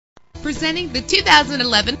Presenting the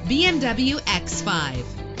 2011 BMW X5.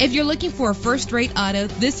 If you're looking for a first-rate auto,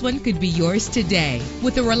 this one could be yours today.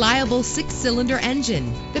 With a reliable 6-cylinder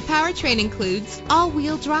engine, the powertrain includes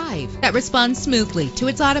all-wheel drive that responds smoothly to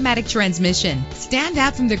its automatic transmission. Stand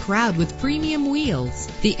out from the crowd with premium wheels.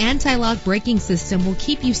 The anti-lock braking system will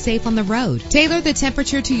keep you safe on the road. Tailor the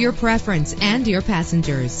temperature to your preference and your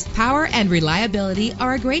passengers. Power and reliability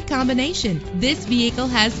are a great combination. This vehicle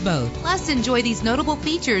has both. Plus, enjoy these notable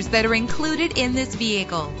features that are included in this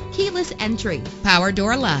vehicle: keyless entry, power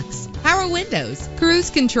door locks, power windows, cruise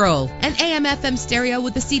control, an AM/FM stereo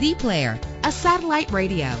with a CD player, a satellite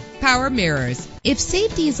radio, power mirrors. If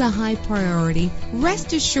safety is a high priority,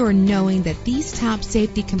 rest assured knowing that these top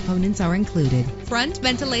safety components are included: front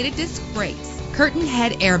ventilated disc brakes, curtain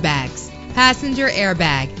head airbags, passenger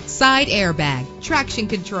airbag, side airbag, traction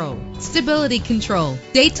control, stability control,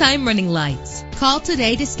 daytime running lights. Call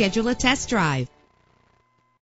today to schedule a test drive.